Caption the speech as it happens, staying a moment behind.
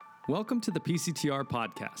Welcome to the PCTR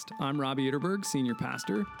podcast. I'm Robbie Itterberg, Senior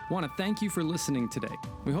Pastor. I want to thank you for listening today.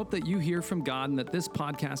 We hope that you hear from God and that this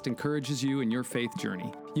podcast encourages you in your faith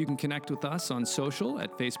journey. You can connect with us on social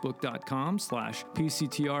at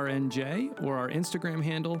facebook.com/PCTRNJ or our Instagram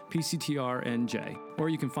handle, PCTRNJ. Or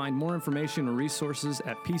you can find more information or resources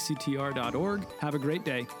at pctr.org. Have a great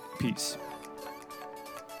day. Peace.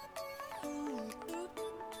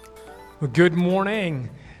 Well, good morning.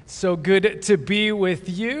 So good to be with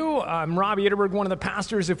you. I'm Robbie Itterberg, one of the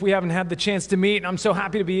pastors, if we haven't had the chance to meet, and I'm so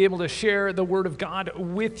happy to be able to share the Word of God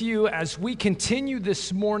with you as we continue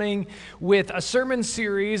this morning with a sermon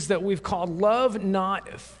series that we've called Love,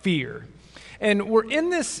 Not Fear. And we're in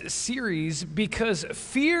this series because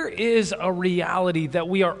fear is a reality that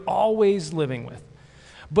we are always living with.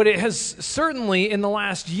 But it has certainly, in the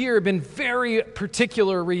last year, been very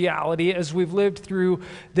particular reality as we've lived through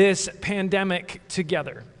this pandemic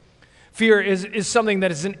together. Fear is something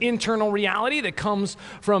that is an internal reality that comes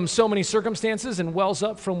from so many circumstances and wells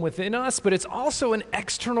up from within us, but it's also an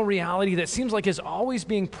external reality that seems like is always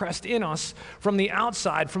being pressed in us from the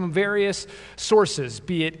outside, from various sources,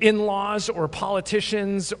 be it in-laws or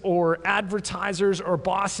politicians or advertisers or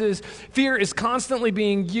bosses. Fear is constantly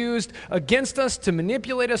being used against us to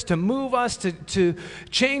manipulate us, to move us, to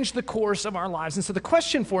change the course of our lives. And so the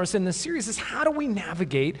question for us in this series is, how do we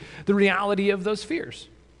navigate the reality of those fears?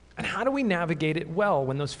 And how do we navigate it well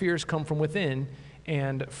when those fears come from within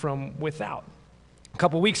and from without? A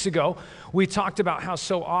couple weeks ago, we talked about how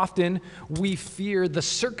so often we fear the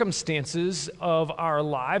circumstances of our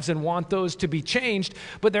lives and want those to be changed,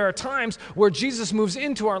 but there are times where Jesus moves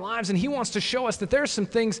into our lives and he wants to show us that there are some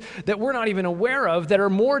things that we're not even aware of that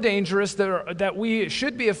are more dangerous, that we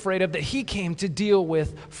should be afraid of, that he came to deal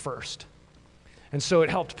with first. And so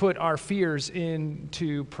it helped put our fears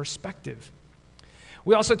into perspective.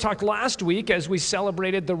 We also talked last week as we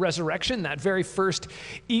celebrated the resurrection, that very first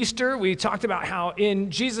Easter. We talked about how in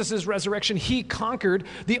Jesus' resurrection, he conquered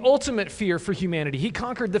the ultimate fear for humanity. He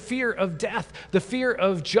conquered the fear of death, the fear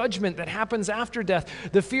of judgment that happens after death,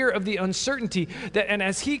 the fear of the uncertainty. And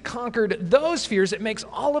as he conquered those fears, it makes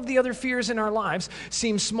all of the other fears in our lives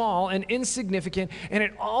seem small and insignificant. And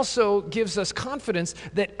it also gives us confidence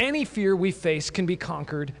that any fear we face can be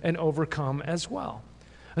conquered and overcome as well.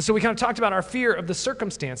 And so we kind of talked about our fear of the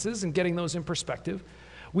circumstances and getting those in perspective.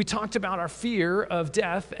 We talked about our fear of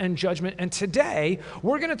death and judgment. And today,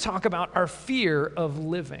 we're going to talk about our fear of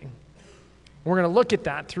living. We're going to look at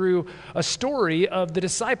that through a story of the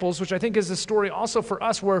disciples, which I think is a story also for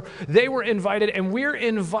us where they were invited and we're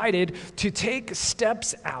invited to take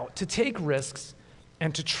steps out, to take risks,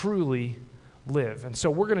 and to truly live. And so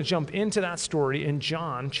we're going to jump into that story in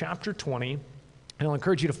John chapter 20. And I'll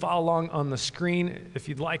encourage you to follow along on the screen if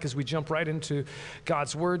you'd like as we jump right into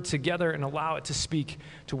God's Word together and allow it to speak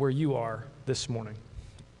to where you are this morning.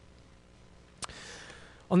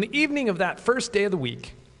 On the evening of that first day of the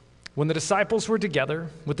week, when the disciples were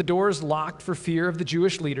together with the doors locked for fear of the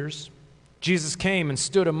Jewish leaders, Jesus came and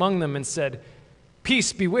stood among them and said,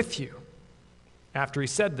 "Peace be with you." After he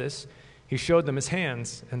said this, he showed them his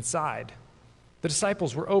hands and side. The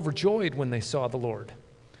disciples were overjoyed when they saw the Lord.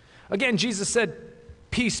 Again, Jesus said,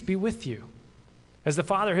 "Peace be with you. As the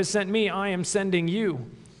Father has sent me, I am sending you."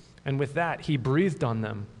 And with that, he breathed on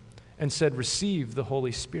them and said, "Receive the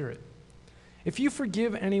Holy Spirit. If you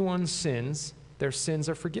forgive anyone's sins, their sins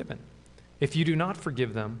are forgiven. If you do not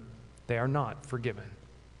forgive them, they are not forgiven."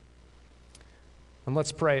 And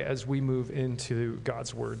let's pray as we move into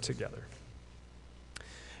God's Word together.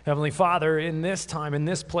 Heavenly Father, in this time, in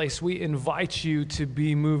this place, we invite you to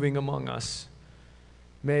be moving among us.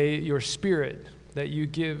 May your Spirit that you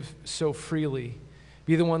give so freely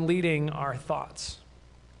be the one leading our thoughts,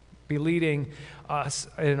 be leading us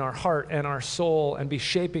in our heart and our soul, and be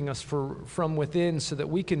shaping us from within so that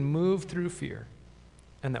we can move through fear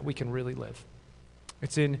and that we can really live.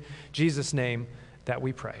 It's in Jesus' name that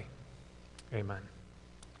we pray. Amen.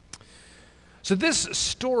 So this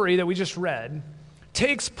story that we just read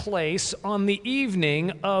takes place on the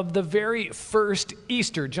evening of the very first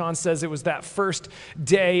Easter. John says it was that first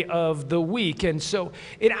day of the week. And so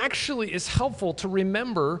it actually is helpful to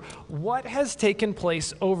remember what has taken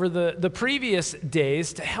place over the previous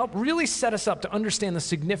days to help really set us up to understand the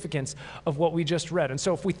significance of what we just read. And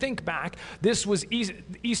so if we think back, this was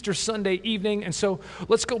Easter Sunday evening. And so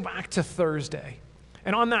let's go back to Thursday.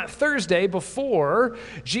 And on that Thursday before,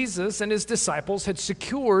 Jesus and his disciples had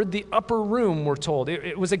secured the upper room, we're told.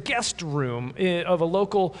 It was a guest room of a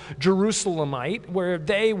local Jerusalemite where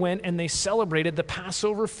they went and they celebrated the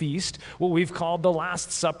Passover feast, what we've called the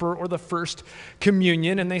Last Supper or the First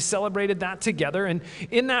Communion, and they celebrated that together. And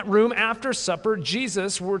in that room after supper,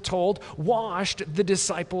 Jesus, we're told, washed the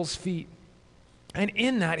disciples' feet. And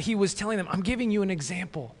in that, he was telling them, I'm giving you an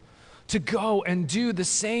example to go and do the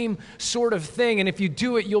same sort of thing. And if you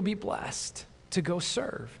do it, you'll be blessed to go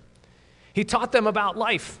serve. He taught them about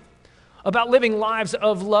life, about living lives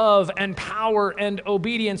of love and power and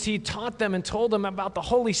obedience. He taught them and told them about the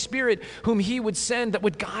Holy Spirit whom he would send that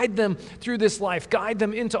would guide them through this life, guide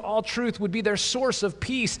them into all truth, would be their source of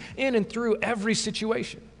peace in and through every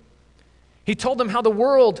situation. He told them how the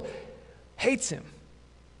world hates him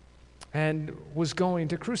and was going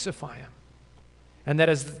to crucify him. And that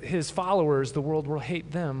as his followers, the world will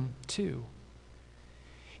hate them too.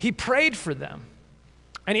 He prayed for them.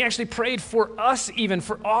 And he actually prayed for us even,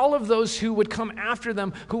 for all of those who would come after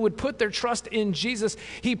them, who would put their trust in Jesus.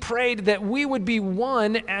 He prayed that we would be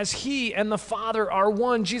one as he and the Father are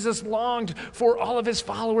one. Jesus longed for all of his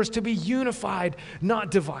followers to be unified,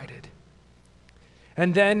 not divided.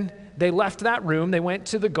 And then they left that room, they went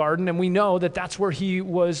to the garden, and we know that that's where he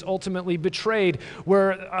was ultimately betrayed,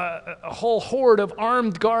 where a whole horde of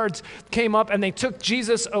armed guards came up and they took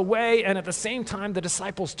Jesus away, and at the same time the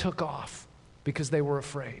disciples took off because they were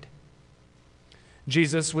afraid.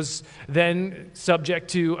 Jesus was then subject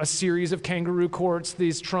to a series of kangaroo courts,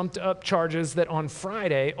 these trumped up charges that on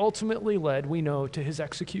Friday ultimately led, we know, to his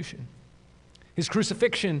execution. His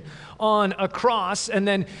crucifixion on a cross, and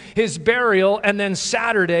then his burial, and then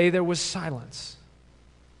Saturday there was silence.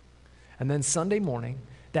 And then Sunday morning,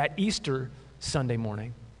 that Easter Sunday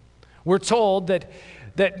morning, we're told that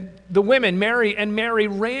the women, Mary and Mary,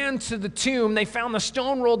 ran to the tomb. They found the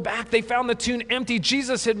stone rolled back. They found the tomb empty.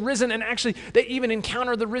 Jesus had risen, and actually they even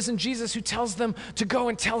encounter the risen Jesus who tells them to go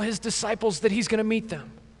and tell his disciples that he's going to meet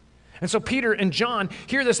them. And so Peter and John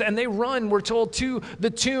hear this, and they run, we're told, to the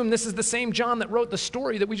tomb. This is the same John that wrote the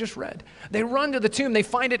story that we just read. They run to the tomb. They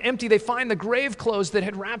find it empty. They find the grave clothes that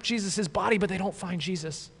had wrapped Jesus' body, but they don't find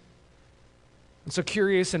Jesus. And so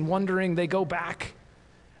curious and wondering, they go back.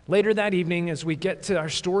 Later that evening, as we get to our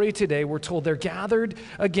story today, we're told they're gathered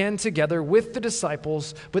again together with the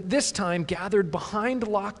disciples, but this time gathered behind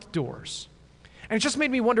locked doors. And it just made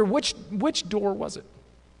me wonder, which door was it?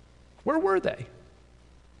 Where were they?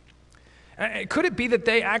 Could it be that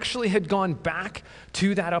they actually had gone back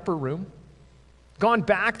to that upper room? Gone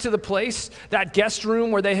back to the place, that guest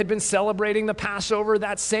room where they had been celebrating the Passover,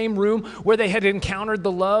 that same room where they had encountered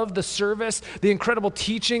the love, the service, the incredible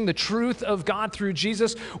teaching, the truth of God through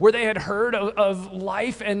Jesus, where they had heard of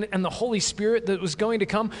life and the Holy Spirit that was going to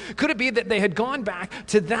come? Could it be that they had gone back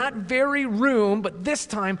to that very room, but this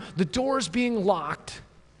time the doors being locked,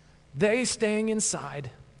 they staying inside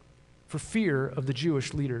for fear of the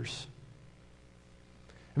Jewish leaders?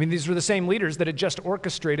 I mean, these were the same leaders that had just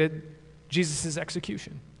orchestrated Jesus'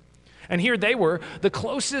 execution. And here they were, the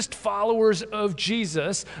closest followers of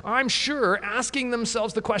Jesus, I'm sure, asking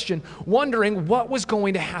themselves the question, wondering what was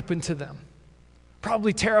going to happen to them.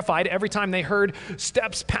 Probably terrified every time they heard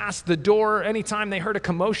steps past the door, anytime they heard a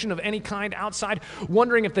commotion of any kind outside,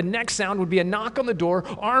 wondering if the next sound would be a knock on the door,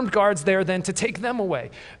 armed guards there then to take them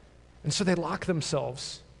away. And so they lock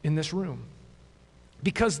themselves in this room,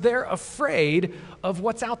 because they're afraid of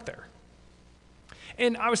what's out there.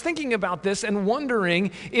 And I was thinking about this and wondering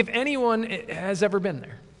if anyone has ever been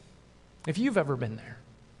there. If you've ever been there.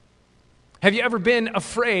 Have you ever been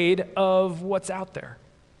afraid of what's out there?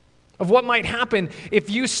 Of what might happen if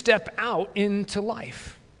you step out into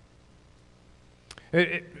life?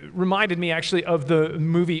 It reminded me actually of the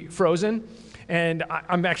movie Frozen. And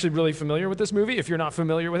I'm actually really familiar with this movie. If you're not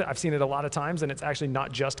familiar with it, I've seen it a lot of times, and it's actually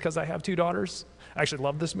not just because I have two daughters. I actually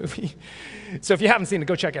love this movie. So if you haven't seen it,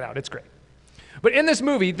 go check it out. It's great. But in this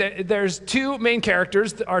movie, there's two main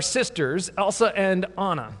characters, our sisters, Elsa and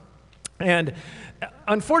Anna. And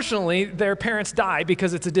unfortunately, their parents die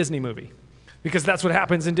because it's a Disney movie. Because that's what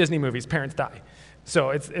happens in Disney movies, parents die.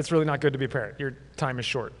 So it's really not good to be a parent. Your time is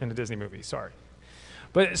short in a Disney movie, sorry.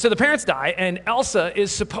 But so the parents die, and Elsa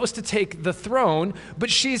is supposed to take the throne, but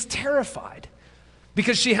she's terrified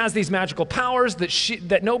because she has these magical powers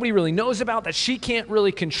that nobody really knows about, that she can't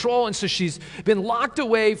really control, and so she's been locked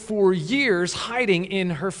away for years, hiding in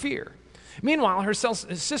her fear. Meanwhile, her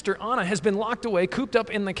sister Anna has been locked away, cooped up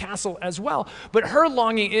in the castle as well. But her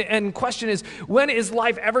longing and question is, when is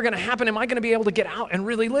life ever going to happen? Am I going to be able to get out and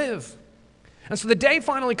really live? And so the day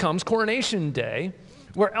finally comes, Coronation Day,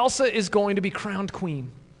 where Elsa is going to be crowned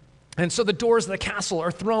queen. And so the doors of the castle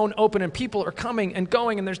are thrown open and people are coming and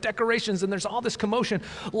going and there's decorations and there's all this commotion.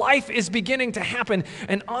 Life is beginning to happen,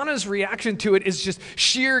 and Anna's reaction to it is just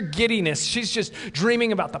sheer giddiness. She's just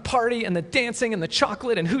dreaming about the party and the dancing and the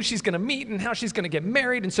chocolate and who she's going to meet and how she's going to get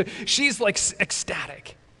married, and so she's like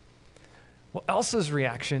ecstatic. Well, Elsa's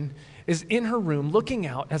reaction is in her room looking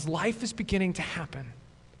out as life is beginning to happen,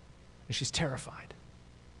 and she's terrified.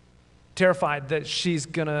 Terrified that she's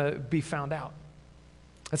going to be found out,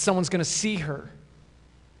 that someone's going to see her.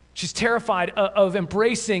 She's terrified of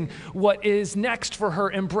embracing what is next for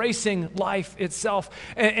her, embracing life itself.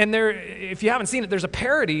 And there, if you haven't seen it, there's a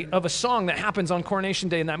parody of a song that happens on Coronation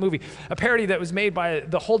Day in that movie, a parody that was made by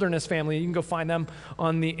the Holderness family. You can go find them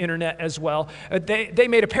on the internet as well. They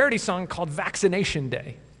made a parody song called Vaccination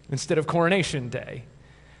Day instead of Coronation Day,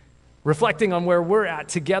 reflecting on where we're at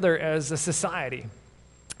together as a society.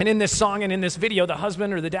 And in this song and in this video, the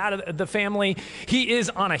husband or the dad of the family, he is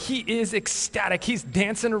ecstatic. He's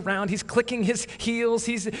dancing around. He's clicking his heels.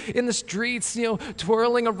 He's in the streets,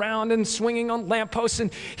 twirling around and swinging on lampposts.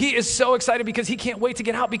 And he is so excited because he can't wait to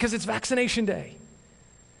get out because it's vaccination day.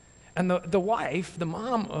 And the wife, the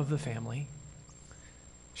mom of the family,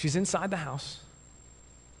 she's inside the house,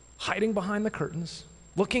 hiding behind the curtains,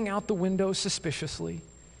 looking out the window suspiciously.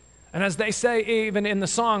 And as they say, even in the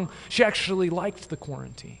song, she actually liked the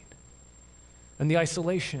quarantine and the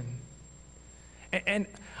isolation. And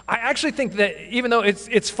I actually think that even though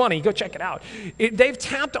it's funny, go check it out, they've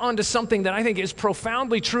tapped onto something that I think is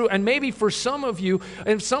profoundly true, and maybe for some of you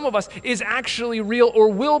and some of us is actually real or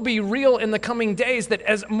will be real in the coming days, that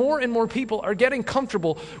as more and more people are getting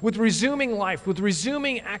comfortable with resuming life, with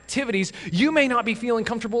resuming activities, you may not be feeling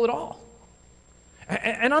comfortable at all.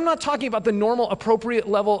 And I'm not talking about the normal, appropriate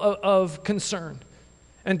level of concern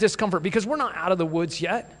and discomfort, because we're not out of the woods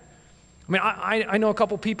yet. I mean, I know a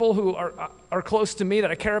couple people who are close to me that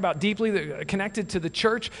I care about deeply, that are connected to the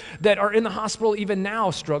church, that are in the hospital even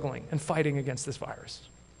now struggling and fighting against this virus.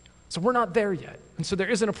 So we're not there yet. And so there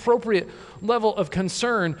is an appropriate level of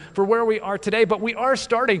concern for where we are today, but we are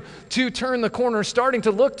starting to turn the corner, starting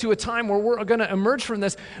to look to a time where we're going to emerge from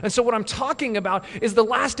this. And so what I'm talking about is the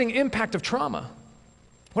lasting impact of trauma.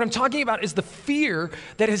 What I'm talking about is the fear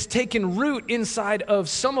that has taken root inside of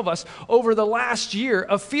some of us over the last year,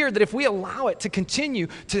 of fear that if we allow it to continue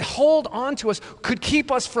to hold on to us, could keep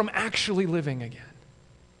us from actually living again.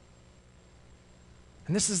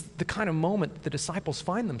 And this is the kind of moment that the disciples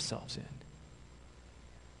find themselves in.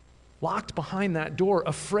 Locked behind that door,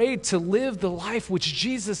 afraid to live the life which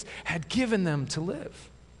Jesus had given them to live.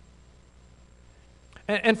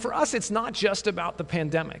 And for us, it's not just about the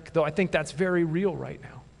pandemic, though I think that's very real right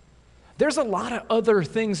now. There's a lot of other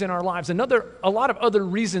things in our lives, a lot of other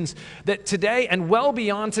reasons that today and well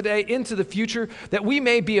beyond today into the future that we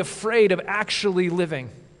may be afraid of actually living.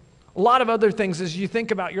 A lot of other things as you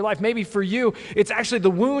think about your life. Maybe for you, it's actually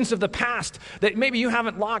the wounds of the past, that maybe you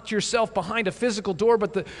haven't locked yourself behind a physical door,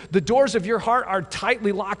 but the doors of your heart are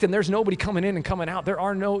tightly locked and there's nobody coming in and coming out.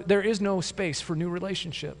 There is no space for new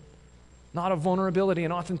relationship. Not of vulnerability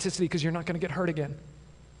and authenticity, because you're not going to get hurt again.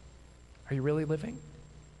 Are you really living?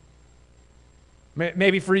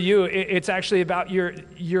 Maybe for you, it's actually about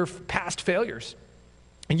your past failures.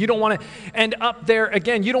 And you don't want to end up there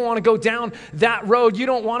again. You don't want to go down that road. You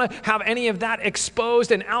don't want to have any of that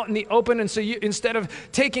exposed and out in the open. And so instead of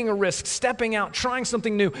taking a risk, stepping out, trying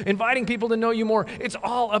something new, inviting people to know you more, it's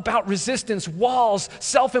all about resistance, walls,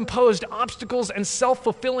 self-imposed obstacles, and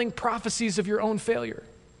self-fulfilling prophecies of your own failure.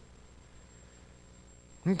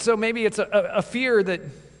 And so maybe it's a fear that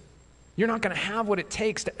you're not going to have what it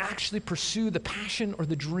takes to actually pursue the passion or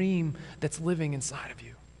the dream that's living inside of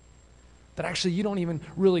you, that actually you don't even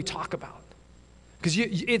really talk about. Because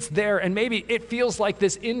it's there, and maybe it feels like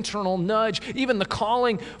this internal nudge, even the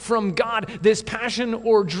calling from God, this passion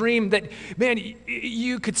or dream that, man,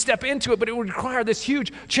 you could step into it, but it would require this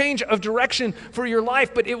huge change of direction for your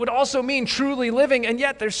life, but it would also mean truly living, and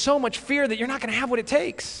yet there's so much fear that you're not going to have what it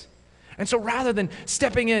takes. And so rather than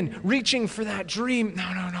stepping in, reaching for that dream,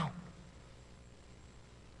 no.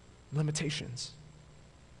 Limitations.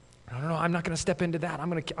 No, I'm not going to step into that. I'm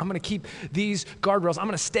going to keep these guardrails. I'm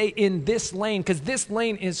going to stay in this lane because this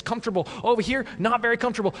lane is comfortable. Over here, not very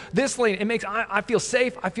comfortable. This lane, I feel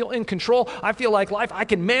safe. I feel in control. I feel like life, I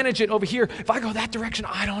can manage it over here. If I go that direction,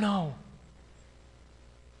 I don't know.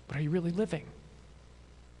 But are you really living?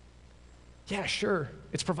 Yeah, sure.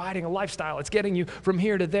 It's providing a lifestyle. It's getting you from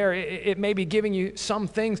here to there. It may be giving you some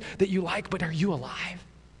things that you like, but are you alive?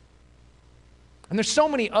 And there's so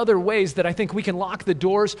many other ways that I think we can lock the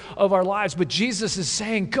doors of our lives, but Jesus is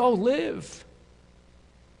saying, go live.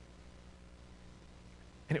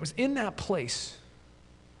 And it was in that place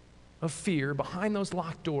of fear, behind those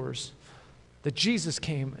locked doors, that Jesus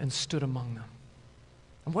came and stood among them.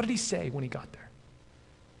 And what did he say when he got there?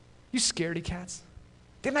 You scaredy cats?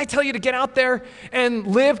 Didn't I tell you to get out there and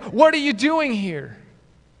live? What are you doing here?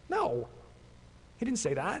 No, he didn't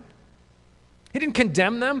say that. He didn't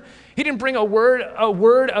condemn them. He didn't bring a word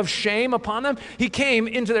of shame upon them. He came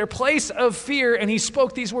into their place of fear and he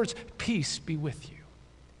spoke these words, "Peace be with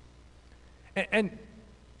you." And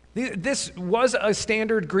this was a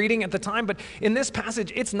standard greeting at the time, but in this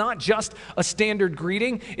passage, it's not just a standard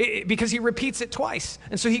greeting because he repeats it twice.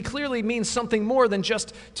 And so he clearly means something more than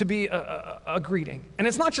just to be a greeting. And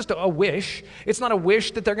it's not just a wish. It's not a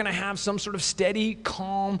wish that they're going to have some sort of steady,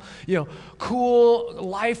 calm, cool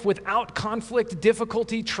life without conflict,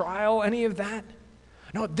 difficulty, trial, any of that.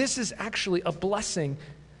 No, this is actually a blessing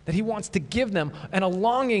that he wants to give them, and a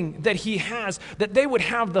longing that he has, that they would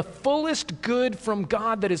have the fullest good from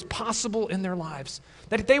God that is possible in their lives,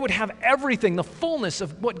 that they would have everything, the fullness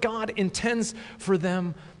of what God intends for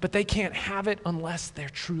them, but they can't have it unless they're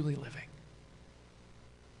truly living.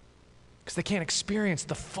 Because they can't experience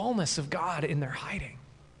the fullness of God in their hiding.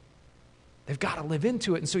 They've got to live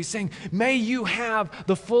into it. And so he's saying, may you have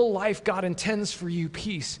the full life God intends for you.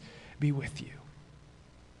 Peace be with you.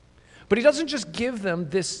 But he doesn't just give them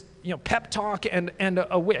this, pep talk and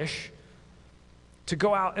a wish to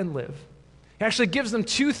go out and live. He actually gives them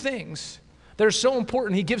two things that are so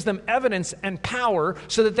important. He gives them evidence and power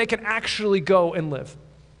so that they can actually go and live.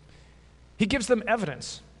 He gives them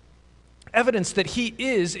evidence that he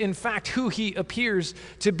is, in fact, who he appears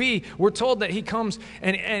to be. We're told that he comes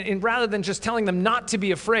and rather than just telling them not to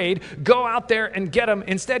be afraid, go out there and get them,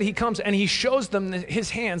 instead he comes and he shows them his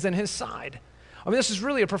hands and his side. I mean, this is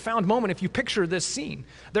really a profound moment if you picture this scene.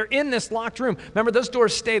 They're in this locked room. Remember, those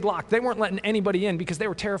doors stayed locked. They weren't letting anybody in because they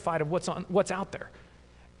were terrified of what's out there.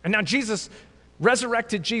 And now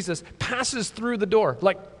resurrected Jesus, passes through the door,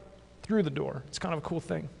 through the door. It's kind of a cool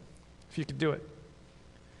thing, if you could do it.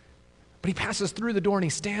 But he passes through the door and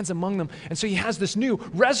he stands among them. And so he has this new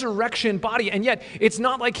resurrection body. And yet it's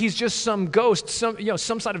not like he's just some ghost,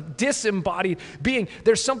 some sort of disembodied being.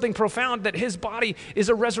 There's something profound that his body is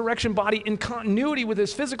a resurrection body in continuity with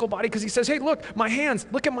his physical body, because he says, hey, look, my hands,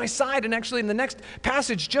 look at my side. And actually in the next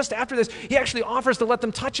passage, just after this, he actually offers to let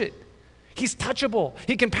them touch it. He's touchable.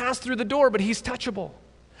 He can pass through the door, but he's touchable.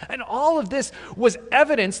 And all of this was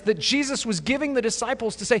evidence that Jesus was giving the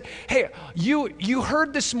disciples to say, hey, you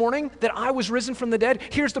heard this morning that I was risen from the dead.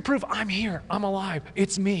 Here's the proof. I'm here. I'm alive.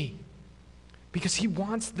 It's me. Because he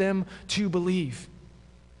wants them to believe.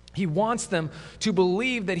 He wants them to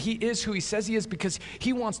believe that he is who he says he is, because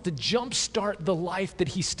he wants to jumpstart the life that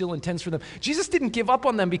he still intends for them. Jesus didn't give up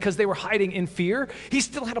on them because they were hiding in fear. He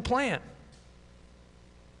still had a plan.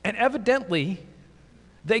 And evidently,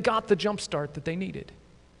 they got the jumpstart that they needed.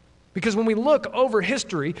 Because when we look over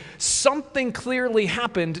history, something clearly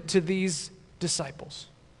happened to these disciples.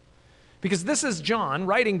 Because this is John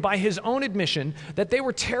writing by his own admission that they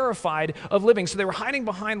were terrified of living. So they were hiding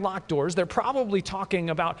behind locked doors. They're probably talking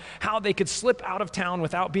about how they could slip out of town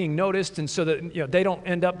without being noticed, and so that they don't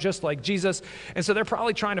end up just like Jesus. And so they're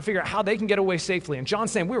probably trying to figure out how they can get away safely. And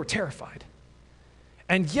John's saying, we were terrified.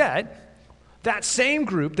 And yet, that same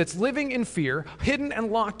group that's living in fear, hidden and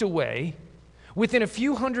locked away, within a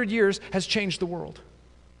few hundred years has changed the world.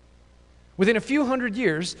 Within a few hundred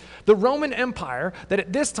years, the Roman Empire, that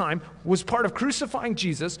at this time was part of crucifying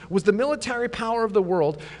Jesus, was the military power of the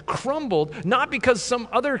world, crumbled, not because some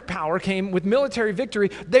other power came with military victory.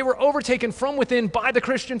 They were overtaken from within by the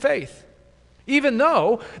Christian faith. Even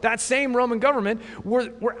though that same Roman government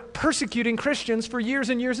were persecuting Christians for years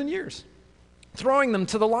and years and years. Throwing them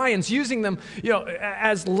to the lions, using them,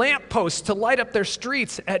 as lampposts to light up their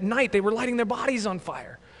streets at night. They were lighting their bodies on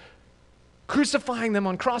fire. Crucifying them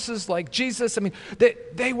on crosses like Jesus. I mean,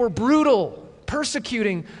 they were brutal,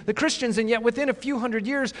 persecuting the Christians, and yet within a few hundred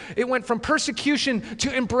years, it went from persecution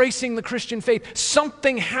to embracing the Christian faith.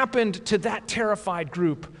 Something happened to that terrified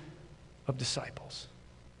group of disciples.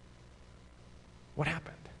 What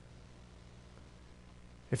happened?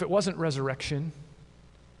 If it wasn't resurrection,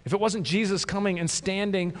 if it wasn't Jesus coming and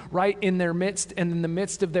standing right in their midst and in the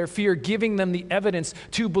midst of their fear, giving them the evidence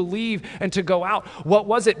to believe and to go out, what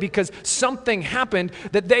was it? Because something happened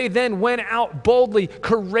that they then went out boldly,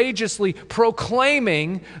 courageously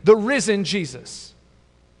proclaiming the risen Jesus.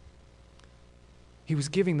 He was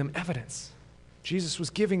giving them evidence. Jesus was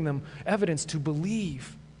giving them evidence to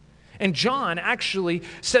believe. And John actually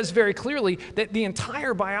says very clearly that the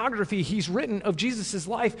entire biography he's written of Jesus'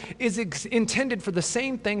 life is intended for the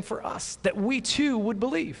same thing for us, that we too would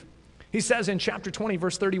believe. He says in chapter 20,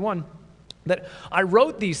 verse 31, that I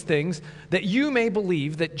wrote these things that you may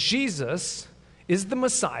believe that Jesus is the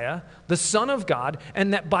Messiah, the Son of God,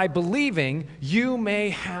 and that by believing you may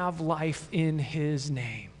have life in his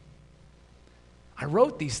name. I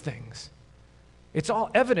wrote these things. It's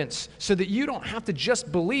all evidence so that you don't have to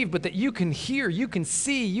just believe, but that you can hear, you can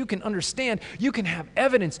see, you can understand, you can have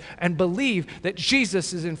evidence and believe that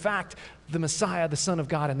Jesus is in fact the Messiah, the Son of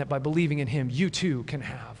God, and that by believing in him, you too can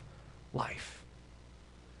have life.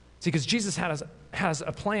 See, because Jesus has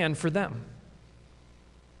a plan for them,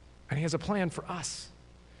 and he has a plan for us.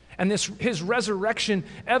 And his resurrection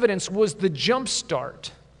evidence was the jump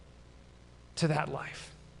start to that life.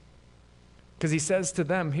 Because he says to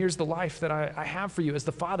them, here's the life that I have for you. As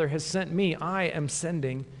the Father has sent me, I am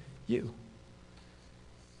sending you.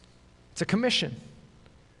 It's a commission.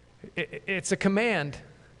 It's a command.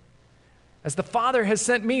 As the Father has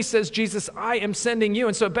sent me, says Jesus, I am sending you.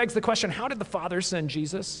 And so it begs the question, how did the Father send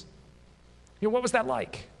Jesus? What was that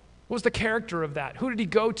like? What was the character of that? Who did he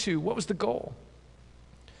go to? What was the goal?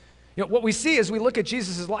 What we see as we look at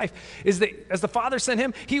Jesus' life is that as the Father sent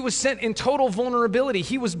him, he was sent in total vulnerability.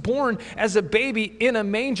 He was born as a baby in a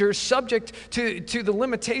manger, subject to the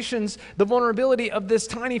limitations, the vulnerability of this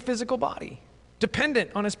tiny physical body,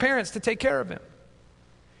 dependent on his parents to take care of him.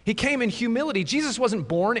 He came in humility. Jesus wasn't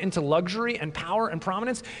born into luxury and power and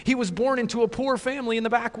prominence. He was born into a poor family in the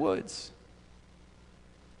backwoods.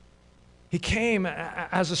 He came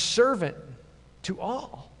as a servant to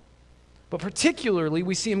all. But particularly,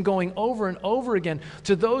 we see him going over and over again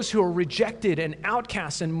to those who are rejected and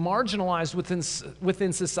outcast and marginalized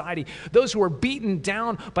within society, those who are beaten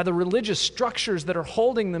down by the religious structures that are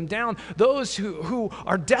holding them down, those who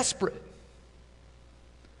are desperate.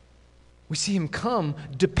 We see him come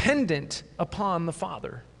dependent upon the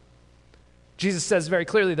Father. Jesus says very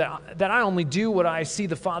clearly that I only do what I see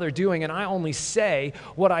the Father doing, and I only say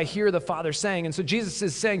what I hear the Father saying. And so Jesus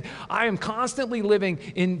is saying, I am constantly living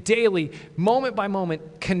in daily, moment by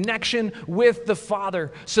moment, connection with the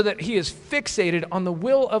Father so that he is fixated on the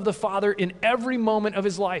will of the Father in every moment of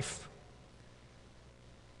his life.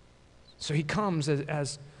 So he comes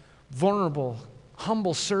as vulnerable,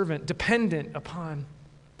 humble servant, dependent upon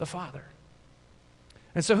the Father.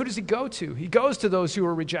 And so who does he go to? He goes to those who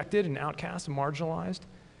are rejected and outcast and marginalized.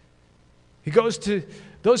 He goes to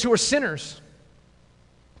those who are sinners,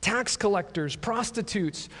 tax collectors,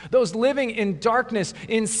 prostitutes, those living in darkness,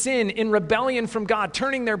 in sin, in rebellion from God,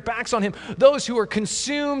 turning their backs on him, those who are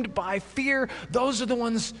consumed by fear. Those are the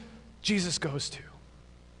ones Jesus goes to,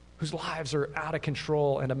 whose lives are out of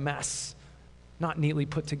control and a mess, not neatly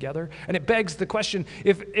put together. And it begs the question,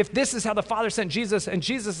 if this is how the Father sent Jesus and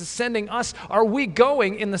Jesus is sending us, are we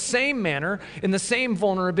going in the same manner, in the same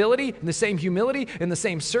vulnerability, in the same humility, in the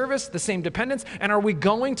same service, the same dependence? And are we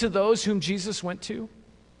going to those whom Jesus went to?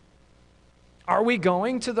 Are we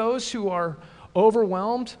going to those who are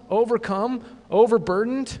overwhelmed, overcome,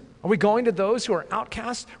 overburdened? Are we going to those who are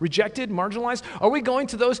outcast, rejected, marginalized? Are we going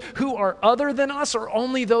to those who are other than us or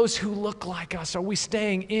only those who look like us? Are we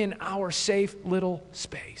staying in our safe little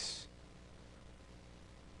space?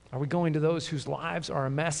 Are we going to those whose lives are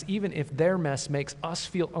a mess, even if their mess makes us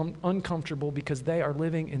feel uncomfortable because they are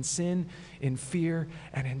living in sin, in fear,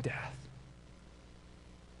 and in death?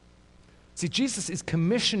 See, Jesus is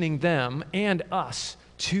commissioning them and us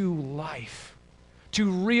to life. To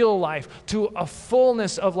real life, to a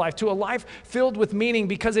fullness of life, to a life filled with meaning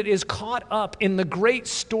because it is caught up in the great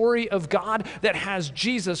story of God that has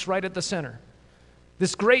Jesus right at the center.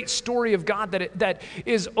 This great story of God that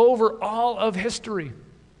is over all of history.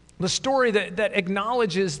 The story that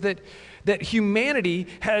acknowledges that humanity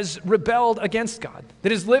has rebelled against God,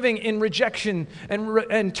 that is living in rejection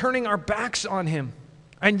and turning our backs on him.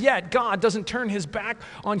 And yet, God doesn't turn his back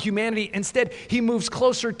on humanity. Instead, he moves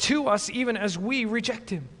closer to us even as we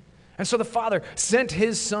reject him. And so the Father sent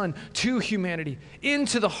his Son to humanity,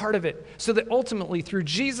 into the heart of it, so that ultimately, through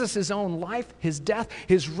Jesus' own life, his death,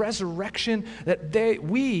 his resurrection, that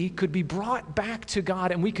we could be brought back to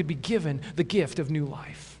God and we could be given the gift of new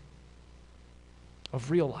life,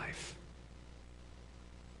 of real life.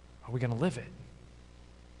 Are we going to live it?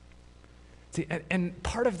 See, and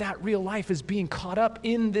part of that real life is being caught up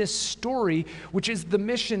in this story, which is the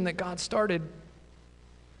mission that God started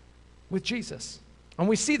with Jesus. And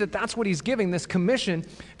we see that that's what he's giving, this commission,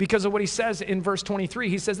 because of what he says in verse 23.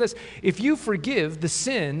 He says this, if you forgive the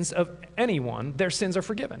sins of anyone, their sins are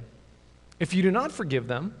forgiven. If you do not forgive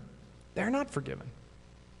them, they're not forgiven.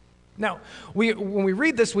 Now, when we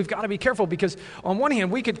read this, we've got to be careful because on one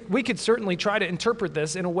hand, we could certainly try to interpret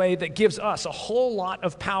this in a way that gives us a whole lot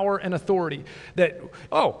of power and authority. That,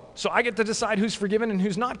 so I get to decide who's forgiven and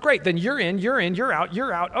who's not. Great, then you're in, you're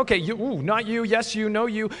out. Okay, not you, yes you, no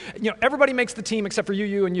you. Everybody makes the team except for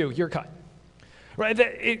you, and you. You're cut. Right?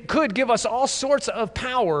 It could give us all sorts of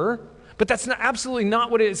power, but that's absolutely not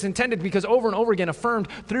what it is intended, because over and over again affirmed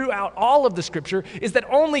throughout all of the Scripture is that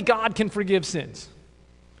only God can forgive sins.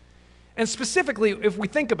 And specifically, if we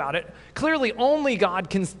think about it, clearly only God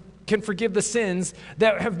can forgive the sins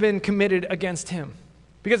that have been committed against him.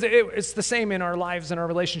 Because it's the same in our lives and our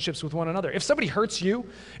relationships with one another. If somebody hurts you,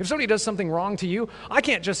 if somebody does something wrong to you, I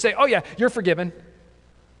can't just say, oh yeah, you're forgiven.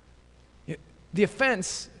 The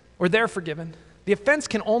offense, or they're forgiven, the offense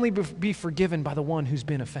can only be forgiven by the one who's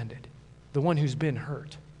been offended, the one who's been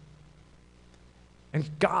hurt. And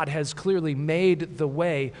God has clearly made the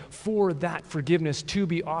way for that forgiveness to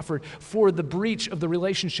be offered, for the breach of the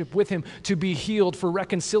relationship with him to be healed, for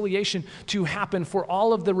reconciliation to happen, for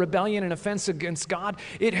all of the rebellion and offense against God.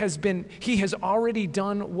 He has already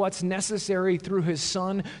done what's necessary through his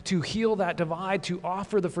Son to heal that divide, to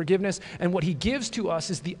offer the forgiveness. And what he gives to us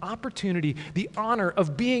is the opportunity, the honor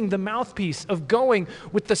of being the mouthpiece, of going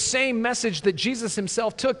with the same message that Jesus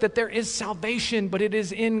himself took, that there is salvation, but it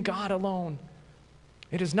is in God alone.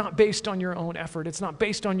 It is not based on your own effort. It's not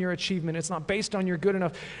based on your achievement. It's not based on your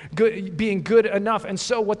being good enough. And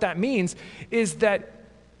so what that means is that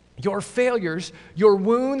your failures, your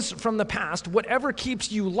wounds from the past, whatever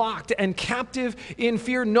keeps you locked and captive in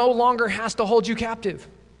fear no longer has to hold you captive.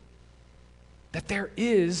 That there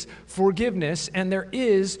is forgiveness and there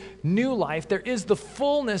is new life. There is the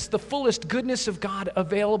fullness, the fullest goodness of God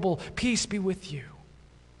available. Peace be with you.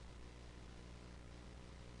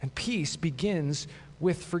 And peace begins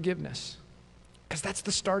with forgiveness, because that's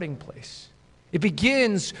the starting place. It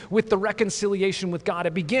begins with the reconciliation with God.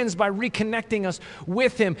 It begins by reconnecting us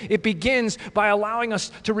with him. It begins by allowing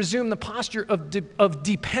us to resume the posture of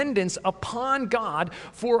dependence upon God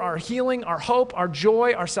for our healing, our hope, our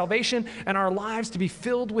joy, our salvation, and our lives to be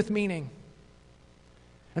filled with meaning.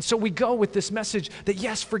 And so we go with this message that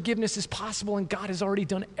yes, forgiveness is possible and God has already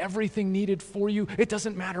done everything needed for you. It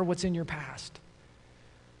doesn't matter what's in your past.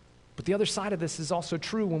 But the other side of this is also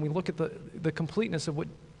true when we look at the completeness of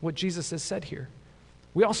what Jesus has said here.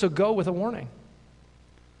 We also go with a warning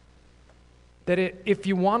that if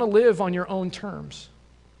you want to live on your own terms,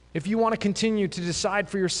 if you want to continue to decide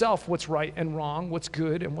for yourself what's right and wrong, what's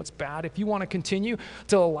good and what's bad, if you want to continue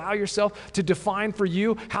to allow yourself to define for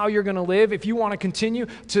you how you're going to live, if you want to continue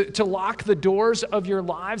to lock the doors of your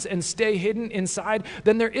lives and stay hidden inside,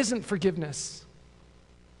 then there isn't forgiveness.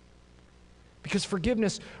 Because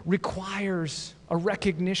forgiveness requires a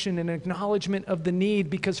recognition and acknowledgement of the need,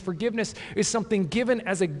 because forgiveness is something given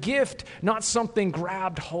as a gift, not something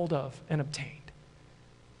grabbed hold of and obtained.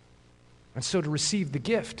 And so to receive the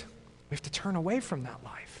gift, we have to turn away from that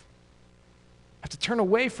life. We have to turn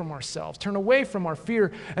away from ourselves, turn away from our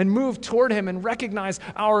fear, and move toward him and recognize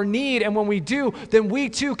our need. And when we do, then we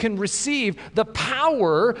too can receive the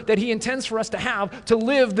power that he intends for us to have to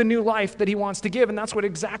live the new life that he wants to give. And that's what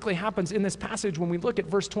exactly happens in this passage when we look at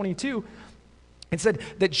verse 22. It said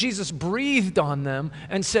that Jesus breathed on them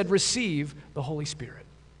and said, receive the Holy Spirit.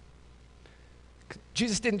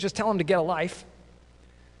 Jesus didn't just tell them to get a life,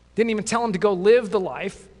 didn't even tell them to go live the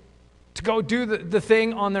life, to go do the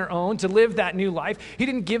thing on their own, to live that new life. He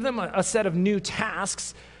didn't give them a set of new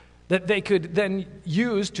tasks that they could then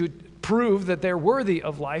use to prove that they're worthy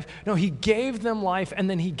of life. No, he gave them life, and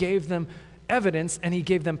then he gave them evidence, and he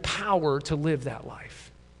gave them power to live that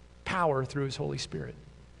life. Power through his Holy Spirit.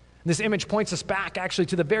 This image points us back actually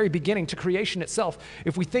to the very beginning, to creation itself.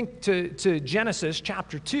 If we think to Genesis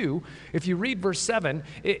chapter 2, if you read verse 7,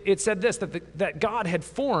 it said this, that God had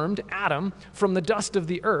formed Adam from the dust of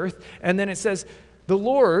the earth, and then it says, the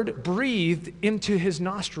Lord breathed into his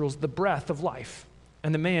nostrils the breath of life,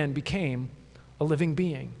 and the man became a living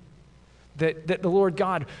being. That the Lord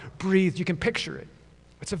God breathed, you can picture it.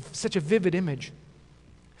 It's such a vivid image.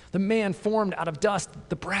 The man formed out of dust,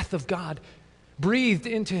 the breath of God breathed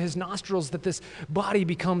into his nostrils, that this body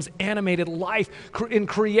becomes animated life. In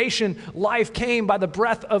creation, life came by the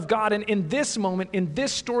breath of God. And in this moment, in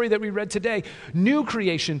this story that we read today, new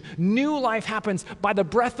creation, new life happens by the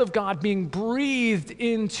breath of God being breathed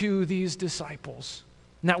into these disciples.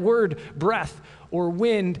 And that word breath or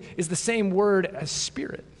wind is the same word as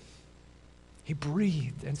spirit. He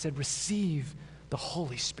breathed and said, receive the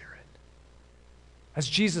Holy Spirit. As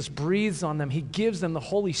Jesus breathes on them, he gives them the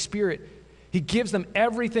Holy Spirit. He gives them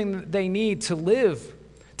everything that they need to live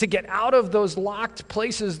to get out of those locked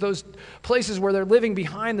places, those places where they're living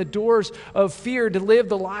behind the doors of fear, to live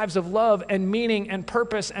the lives of love and meaning and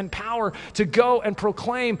purpose and power, to go and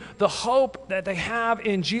proclaim the hope that they have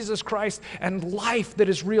in Jesus Christ and life that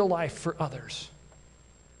is real life for others.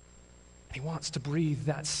 He wants to breathe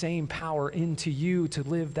that same power into you to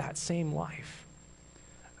live that same life.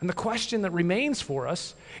 And the question that remains for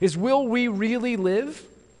us is, will we really live,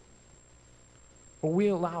 or will we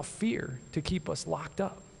allow fear to keep us locked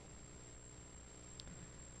up?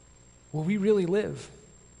 Will we really live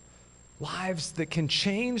lives that can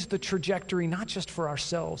change the trajectory, not just for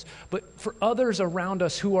ourselves, but for others around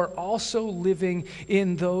us who are also living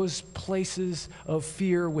in those places of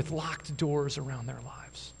fear with locked doors around their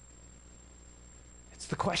lives? It's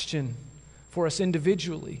the question for us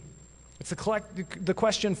individually. It's the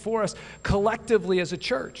question for us collectively as a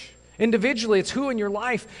church. Individually, it's who in your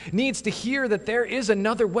life needs to hear that there is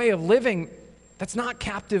another way of living that's not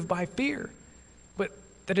captive by fear, but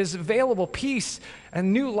that is available peace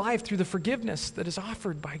and new life through the forgiveness that is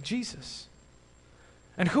offered by Jesus.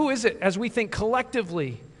 And who is it as we think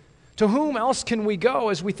collectively? To whom else can we go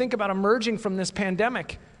as we think about emerging from this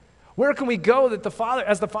pandemic? Where can we go that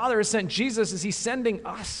as the Father has sent Jesus, is He sending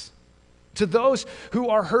us to those who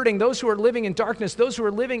are hurting, those who are living in darkness, those who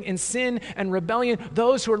are living in sin and rebellion,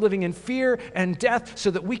 those who are living in fear and death, so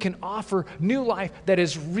that we can offer new life that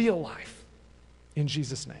is real life in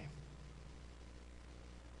Jesus' name.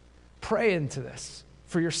 Pray into this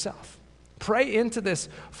for yourself. Pray into this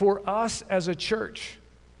for us as a church,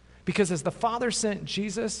 because as the Father sent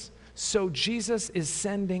Jesus, so Jesus is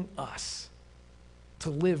sending us to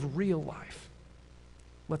live real life.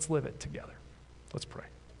 Let's live it together. Let's pray.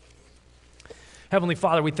 Heavenly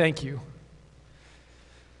Father, we thank you.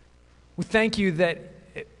 We thank you that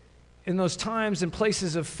in those times and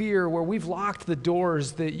places of fear where we've locked the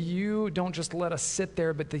doors, that you don't just let us sit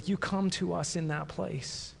there, but that you come to us in that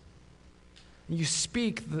place. You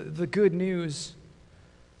speak the good news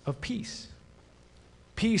of peace.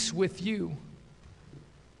 Peace with you.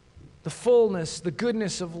 The fullness, the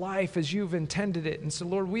goodness of life as you've intended it. And so,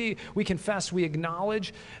 Lord, we confess, we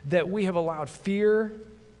acknowledge that we have allowed fear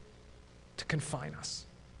to confine us.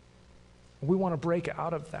 We want to break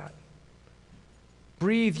out of that.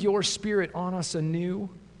 Breathe your Spirit on us anew,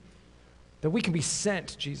 that we can be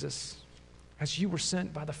sent, Jesus, as you were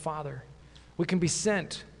sent by the Father. We can be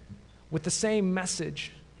sent with the same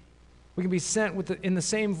message. We can be sent in the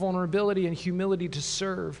same vulnerability and humility to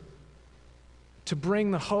serve, to bring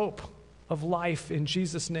the hope of life in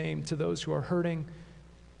Jesus' name to those who are hurting,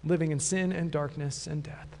 living in sin and darkness and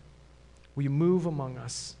death. Will you move among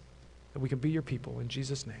us, that we can be your people? In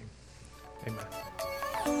Jesus' name, amen.